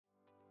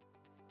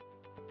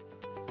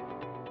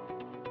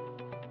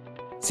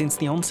Since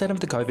the onset of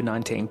the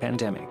COVID-19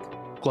 pandemic,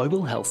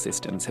 global health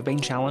systems have been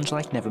challenged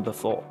like never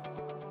before.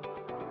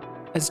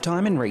 As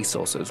time and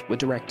resources were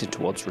directed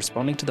towards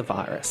responding to the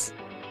virus,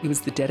 it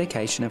was the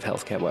dedication of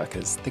healthcare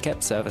workers that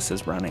kept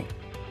services running.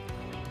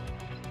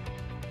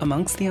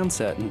 Amongst the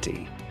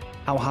uncertainty,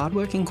 our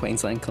hardworking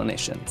Queensland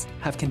clinicians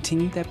have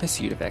continued their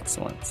pursuit of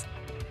excellence,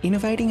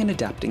 innovating and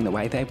adapting the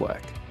way they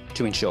work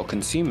to ensure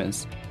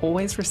consumers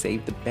always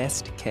receive the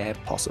best care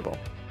possible.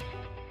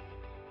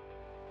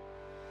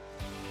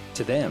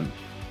 To them,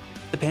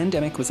 the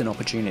pandemic was an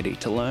opportunity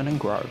to learn and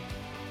grow,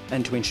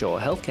 and to ensure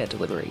healthcare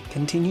delivery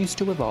continues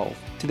to evolve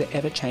to the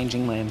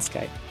ever-changing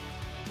landscape.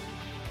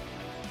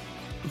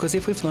 Because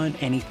if we've learned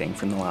anything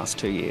from the last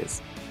 2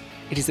 years,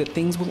 it is that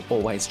things will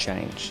always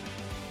change,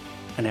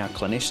 and our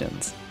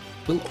clinicians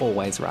will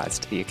always rise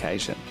to the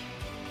occasion.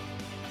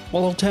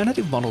 While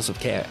alternative models of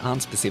care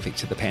aren't specific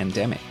to the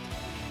pandemic,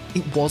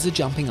 it was a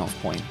jumping-off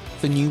point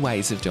for new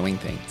ways of doing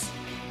things.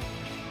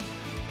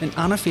 An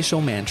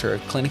unofficial mantra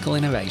of clinical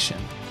innovation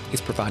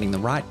is providing the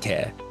right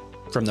care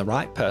from the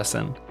right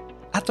person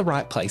at the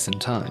right place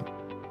and time.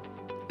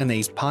 And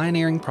these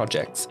pioneering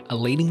projects are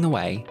leading the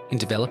way in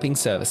developing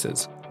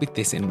services with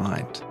this in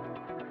mind.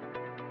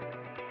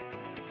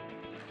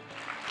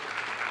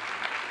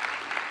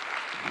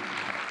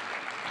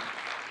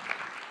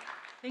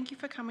 Thank you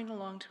for coming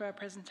along to our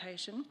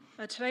presentation.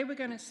 Today we're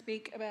going to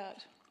speak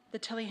about the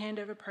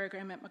TeleHandover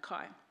program at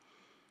Mackay.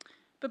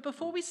 But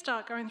before we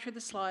start going through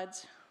the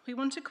slides, we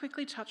want to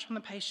quickly touch on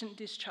the patient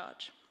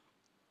discharge.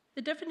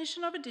 The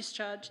definition of a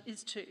discharge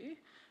is to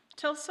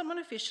tell someone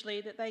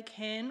officially that they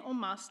can or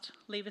must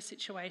leave a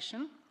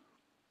situation,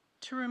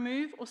 to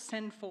remove or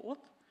send forth,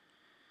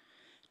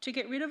 to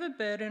get rid of a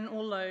burden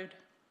or load.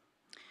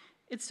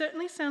 It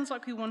certainly sounds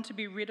like we want to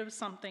be rid of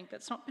something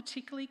that's not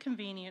particularly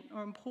convenient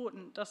or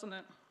important, doesn't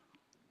it?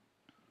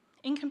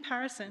 In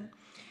comparison,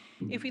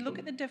 if we look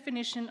at the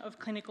definition of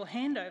clinical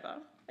handover,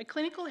 a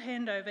clinical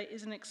handover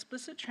is an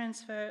explicit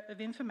transfer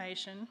of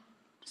information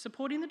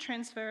supporting the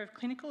transfer of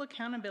clinical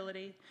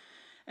accountability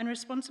and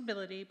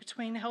responsibility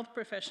between health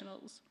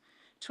professionals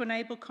to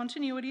enable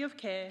continuity of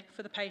care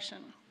for the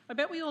patient. I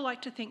bet we all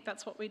like to think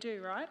that's what we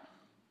do, right?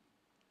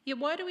 Yet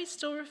why do we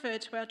still refer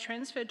to our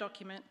transfer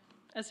document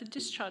as a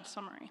discharge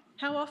summary?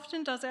 How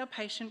often does our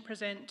patient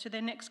present to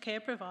their next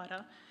care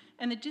provider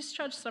and the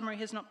discharge summary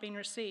has not been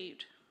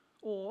received?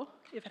 Or,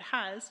 if it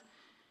has,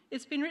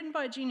 it's been written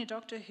by a junior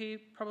doctor who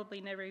probably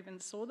never even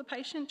saw the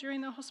patient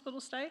during their hospital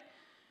stay,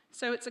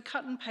 so it's a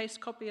cut and paste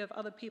copy of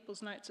other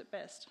people's notes at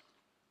best.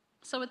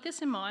 So with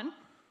this in mind,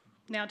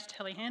 now to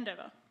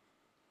TeleHandover.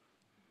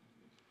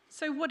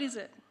 So what is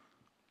it?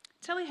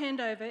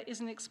 TeleHandover is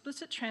an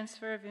explicit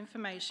transfer of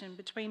information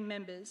between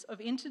members of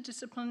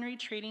interdisciplinary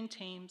treating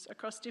teams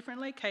across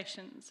different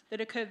locations that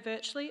occur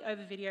virtually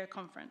over video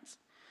conference.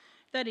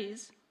 That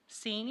is,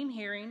 seeing and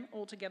hearing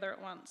all together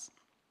at once.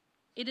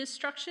 It is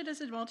structured as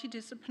a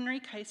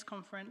multidisciplinary case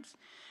conference,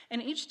 and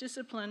each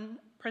discipline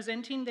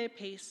presenting their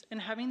piece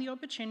and having the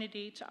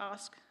opportunity to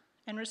ask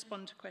and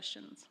respond to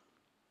questions.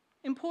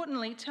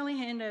 Importantly,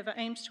 TeleHandover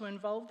aims to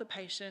involve the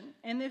patient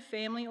and their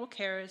family or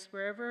carers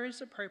wherever it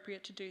is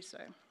appropriate to do so.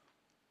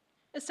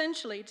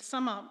 Essentially, to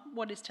sum up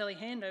what is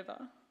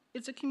TeleHandover,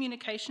 it's a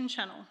communication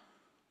channel.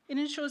 It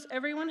ensures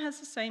everyone has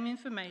the same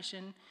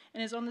information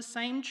and is on the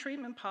same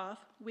treatment path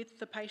with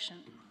the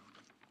patient.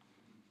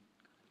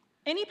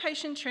 Any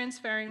patient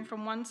transferring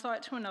from one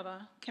site to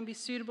another can be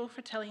suitable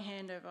for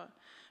TeleHandover,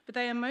 but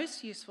they are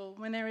most useful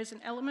when there is an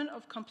element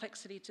of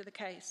complexity to the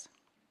case.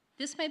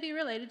 This may be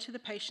related to the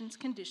patient's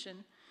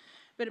condition,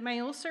 but it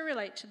may also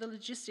relate to the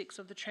logistics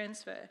of the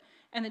transfer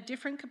and the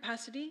different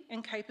capacity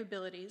and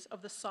capabilities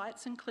of the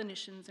sites and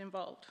clinicians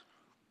involved.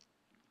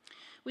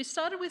 We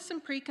started with some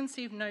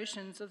preconceived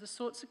notions of the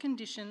sorts of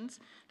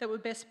conditions that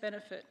would best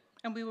benefit,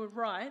 and we were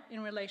right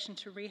in relation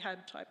to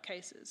rehab type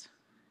cases.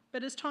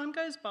 But as time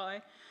goes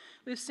by,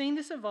 we've seen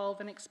this evolve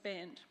and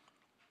expand.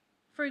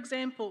 For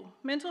example,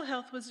 mental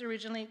health was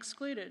originally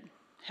excluded.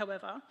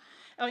 However,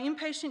 our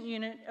inpatient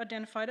unit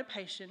identified a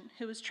patient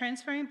who was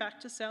transferring back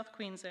to South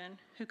Queensland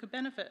who could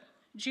benefit.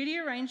 Judy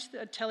arranged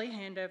a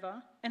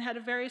TeleHandover and had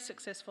a very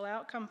successful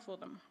outcome for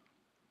them.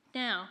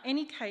 Now,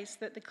 any case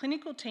that the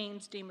clinical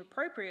teams deem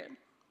appropriate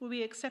will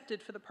be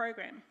accepted for the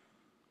program.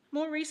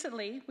 More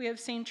recently, we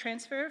have seen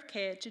transfer of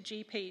care to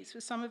GPs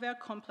for some of our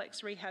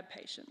complex rehab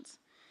patients.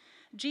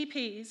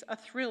 GPs are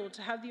thrilled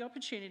to have the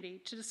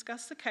opportunity to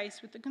discuss the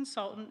case with the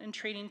consultant and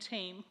treating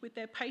team with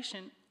their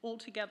patient all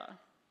together.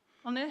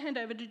 I'll now hand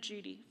over to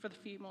Judy for a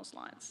few more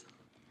slides.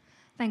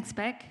 Thanks,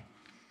 Beck.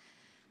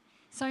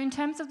 So in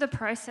terms of the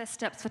process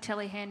steps for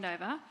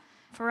TeleHandover,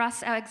 for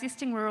us, our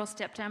existing rural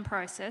step-down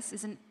process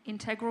is an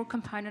integral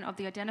component of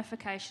the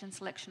identification and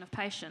selection of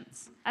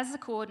patients. As the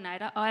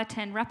coordinator, I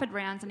attend rapid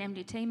rounds and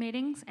MDT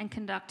meetings and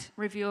conduct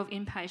review of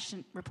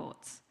inpatient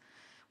reports.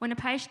 When a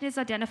patient is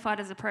identified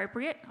as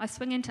appropriate, I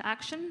swing into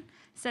action,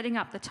 setting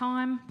up the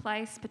time,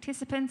 place,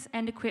 participants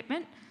and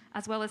equipment,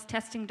 as well as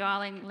testing,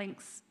 dialing,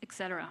 links,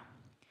 etc.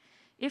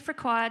 If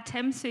required,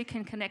 TEMSU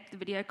can connect the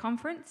video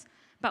conference,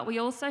 but we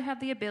also have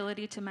the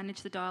ability to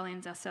manage the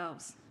dial-ins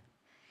ourselves.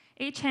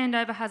 Each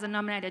handover has a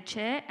nominated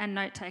chair and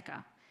note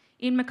taker.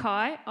 In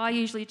Mackay, I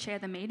usually chair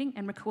the meeting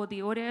and record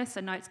the audio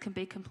so notes can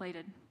be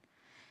completed.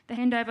 The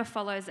handover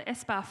follows the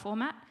SBAR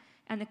format,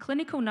 and the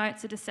clinical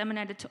notes are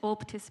disseminated to all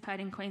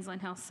participating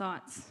Queensland Health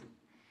sites.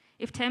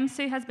 If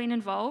TEMSU has been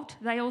involved,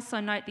 they also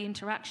note the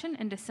interaction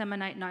and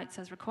disseminate notes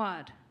as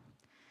required.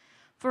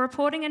 For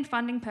reporting and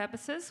funding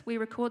purposes, we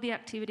record the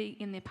activity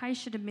in the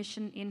patient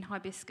admission in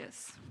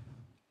Hibiscus.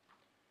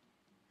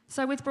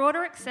 So with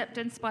broader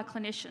acceptance by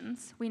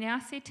clinicians, we now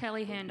see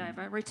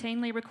telehandover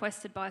routinely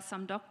requested by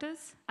some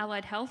doctors,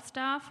 allied health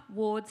staff,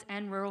 wards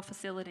and rural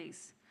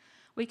facilities.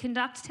 We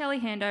conduct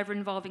telehandover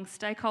involving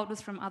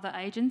stakeholders from other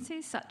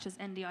agencies such as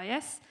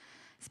NDIS,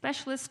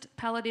 Specialist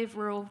Palliative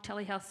Rural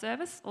Telehealth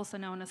Service, also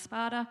known as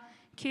SPARTA,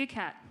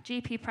 QCAT,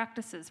 GP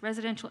practices,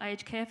 residential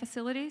aged care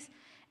facilities,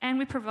 and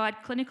we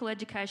provide clinical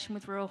education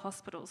with rural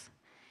hospitals.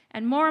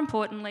 And more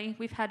importantly,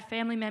 we've had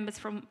family members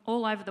from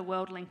all over the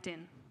world linked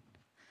in.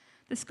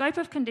 The scope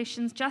of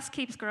conditions just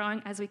keeps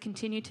growing as we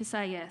continue to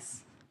say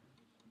yes.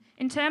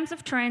 In terms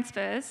of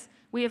transfers,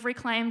 we have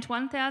reclaimed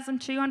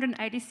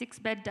 1,286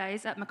 bed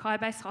days at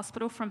Mackay-based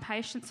hospital from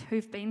patients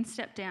who've been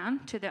stepped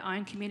down to their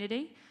own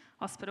community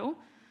hospital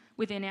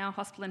within our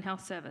hospital and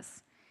health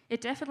service.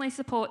 It definitely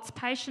supports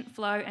patient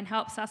flow and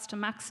helps us to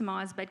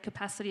maximise bed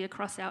capacity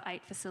across our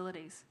 8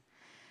 facilities.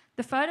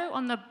 The photo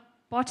on the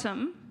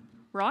bottom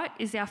right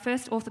is our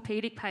first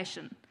orthopaedic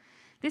patient.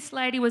 This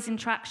lady was in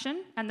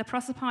traction and the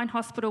Proserpine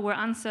Hospital were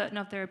uncertain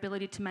of their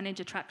ability to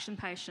manage a traction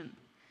patient.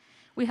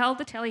 We held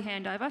the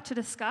telehandover to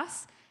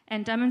discuss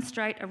and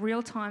demonstrate a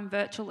real-time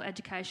virtual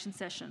education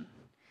session.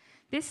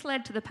 This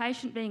led to the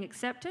patient being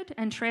accepted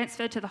and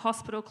transferred to the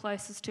hospital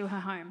closest to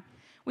her home.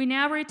 We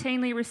now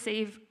routinely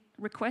receive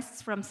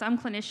requests from some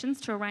clinicians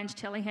to arrange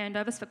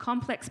telehandovers for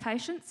complex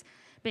patients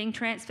being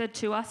transferred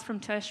to us from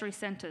tertiary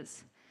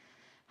centres.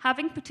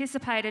 Having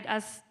participated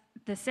as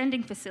the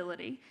sending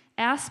facility,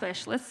 our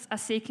specialists are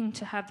seeking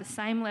to have the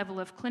same level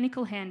of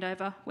clinical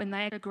handover when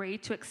they agree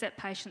to accept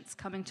patients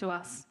coming to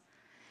us.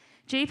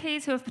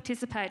 GPs who have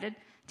participated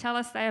tell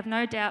us they have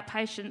no doubt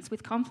patients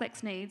with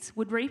complex needs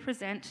would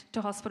represent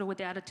to hospital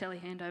without a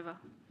telehandover.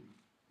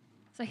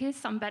 So here's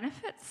some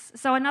benefits.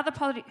 So another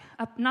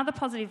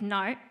positive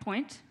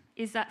point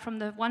is that from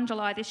the 1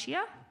 July this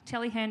year,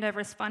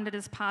 telehandover is funded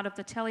as part of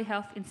the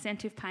telehealth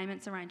incentive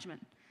payments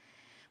arrangement.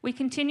 We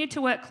continue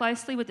to work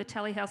closely with the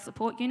telehealth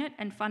support unit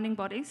and funding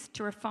bodies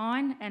to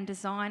refine and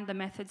design the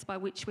methods by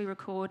which we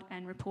record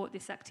and report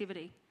this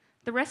activity.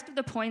 The rest of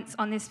the points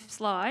on this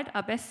slide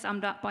are best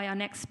summed up by our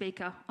next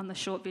speaker on the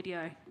short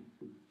video.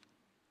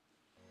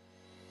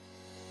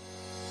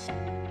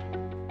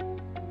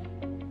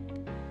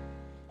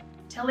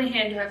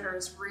 TeleHandover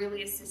has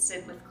really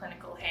assisted with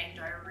clinical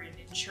handover in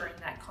ensuring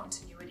that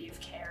continuity of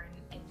care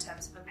in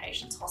terms of a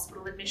patient's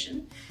hospital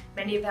admission.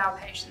 Many of our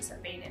patients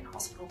have been in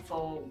hospital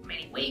for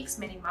many weeks,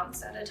 many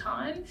months at a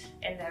time,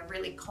 and they're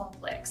really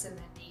complex, and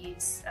their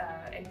needs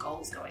and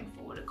goals going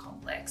forward are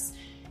complex.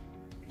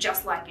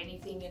 Just like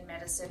anything in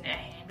medicine, a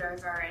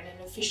handover and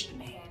an efficient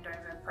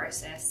handover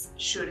process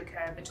should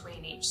occur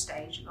between each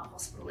stage of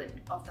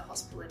the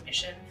hospital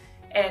admission.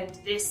 And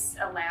this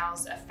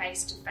allows a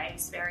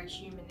face-to-face, very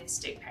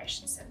humanistic,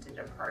 patient-centred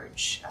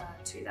approach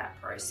to that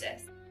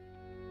process.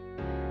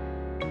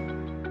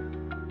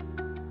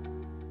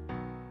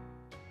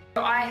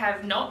 I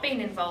have not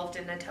been involved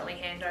in a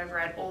telehandover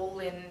at all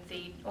in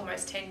the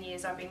almost 10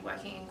 years I've been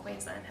working in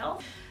Queensland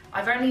Health.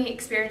 I've only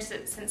experienced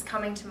it since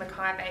coming to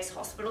Mackay-based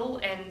hospital,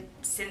 and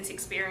since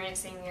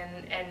experiencing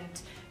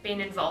and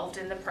being involved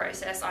in the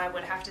process, I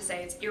would have to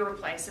say it's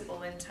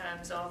irreplaceable in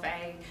terms of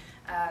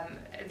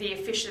the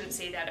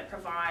efficiency that it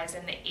provides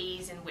and the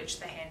ease in which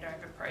the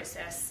handover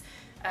process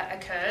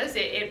occurs.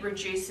 It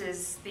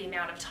reduces the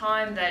amount of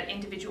time that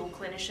individual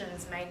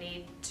clinicians may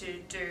need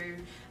to do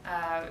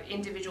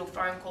individual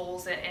phone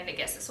calls, and it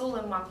gets us all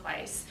in one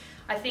place.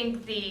 I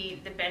think the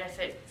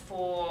benefit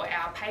for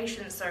our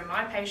patients, so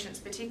my patients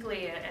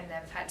particularly, and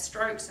they've had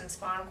strokes and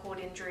spinal cord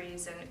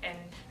injuries and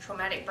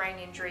traumatic brain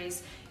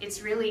injuries,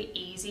 it's really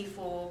easy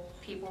for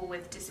people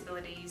with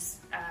disabilities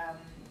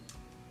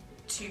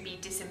to be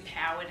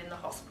disempowered in the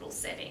hospital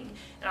setting.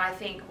 And I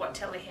think what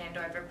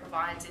telehandover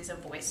provides is a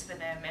voice for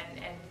them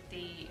and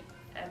the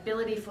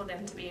ability for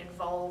them to be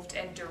involved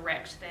and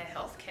direct their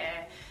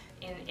healthcare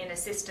in a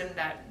system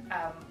that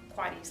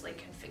quite easily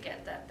can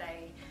forget that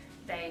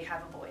they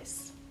have a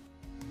voice.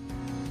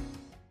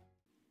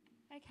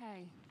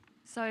 Okay,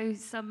 so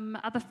some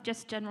other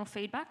just general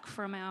feedback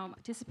from our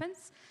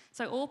participants.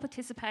 So all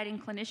participating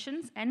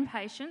clinicians and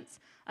patients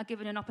are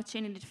given an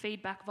opportunity to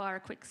feedback via a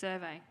quick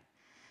survey.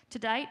 To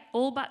date,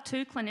 all but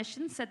 2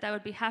 clinicians said they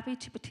would be happy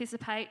to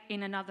participate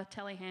in another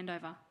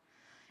telehandover.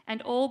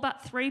 And all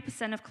but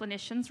 3% of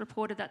clinicians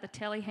reported that the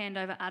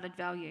telehandover added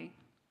value.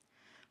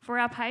 For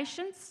our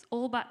patients,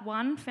 all but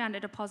 1 found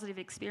it a positive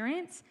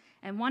experience,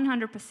 and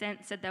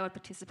 100% said they would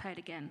participate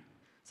again.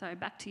 So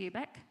back to you,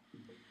 Beck.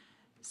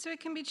 So it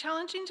can be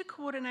challenging to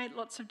coordinate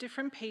lots of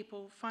different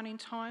people, finding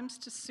times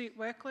to suit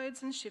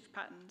workloads and shift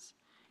patterns.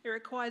 It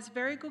requires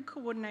very good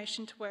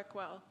coordination to work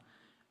well.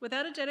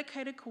 Without a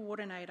dedicated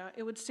coordinator,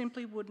 it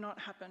simply would not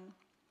happen.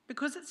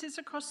 Because it sits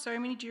across so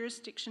many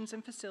jurisdictions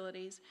and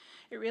facilities,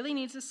 it really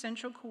needs a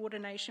central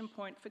coordination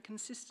point for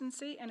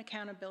consistency and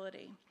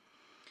accountability.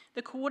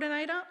 The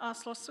coordinator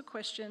asks lots of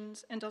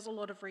questions and does a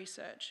lot of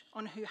research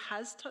on who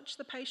has touched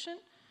the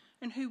patient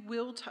and who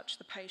will touch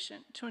the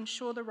patient to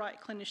ensure the right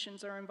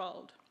clinicians are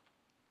involved.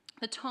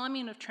 The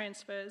timing of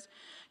transfers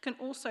can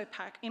also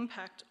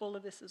impact all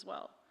of this as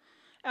well.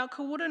 Our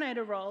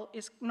coordinator role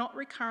is not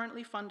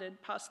recurrently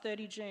funded past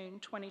 30 June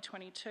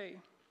 2022.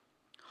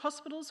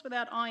 Hospitals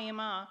without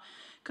IMR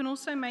can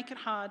also make it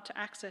hard to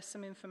access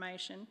some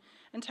information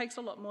and takes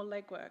a lot more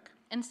legwork.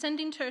 And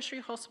sending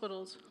tertiary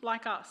hospitals,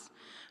 like us,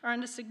 are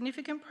under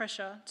significant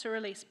pressure to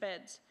release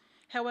beds.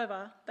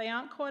 However, they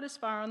aren't quite as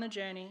far on the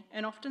journey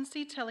and often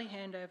see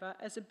telehandover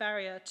as a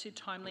barrier to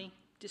timely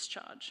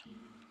discharge.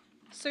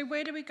 So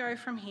where do we go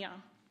from here?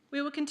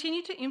 We will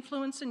continue to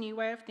influence a new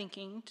way of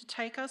thinking to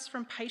take us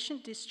from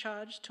patient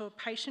discharge to a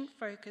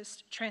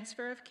patient-focused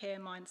transfer of care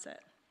mindset.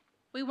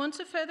 We want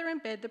to further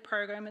embed the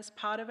program as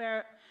part of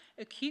our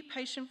acute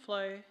patient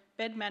flow,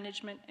 bed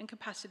management and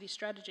capacity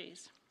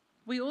strategies.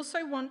 We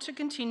also want to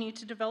continue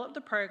to develop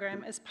the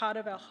program as part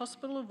of our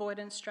hospital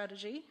avoidance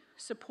strategy,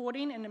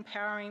 supporting and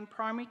empowering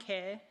primary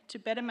care to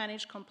better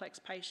manage complex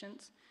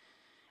patients.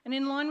 And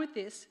in line with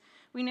this,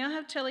 we now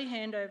have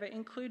telehandover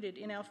included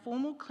in our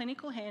formal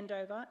clinical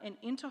handover and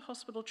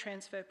inter-hospital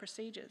transfer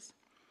procedures.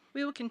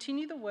 We will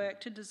continue the work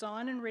to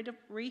design and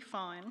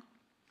refine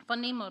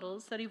funding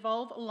models that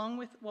evolve along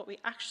with what we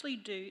actually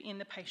do in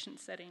the patient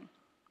setting.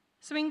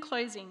 So in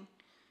closing,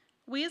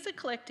 we as a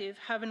collective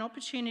have an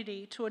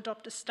opportunity to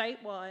adopt a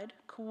statewide,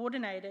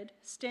 coordinated,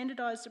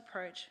 standardised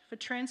approach for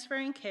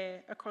transferring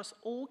care across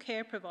all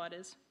care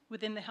providers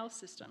within the health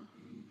system.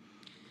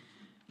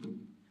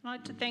 I'd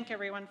like to thank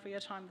everyone for your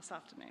time this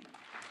afternoon.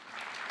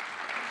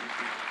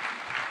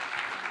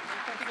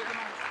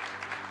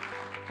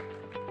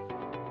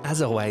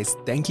 As always,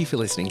 thank you for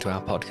listening to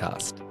our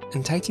podcast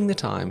and taking the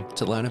time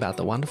to learn about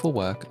the wonderful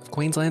work of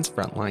Queensland's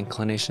frontline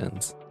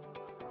clinicians.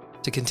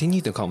 To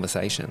continue the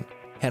conversation,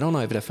 head on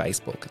over to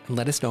Facebook and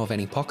let us know of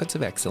any pockets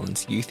of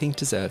excellence you think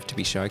deserve to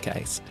be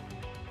showcased.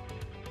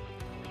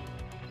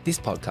 This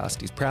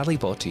podcast is proudly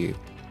brought to you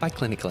by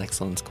Clinical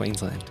Excellence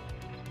Queensland.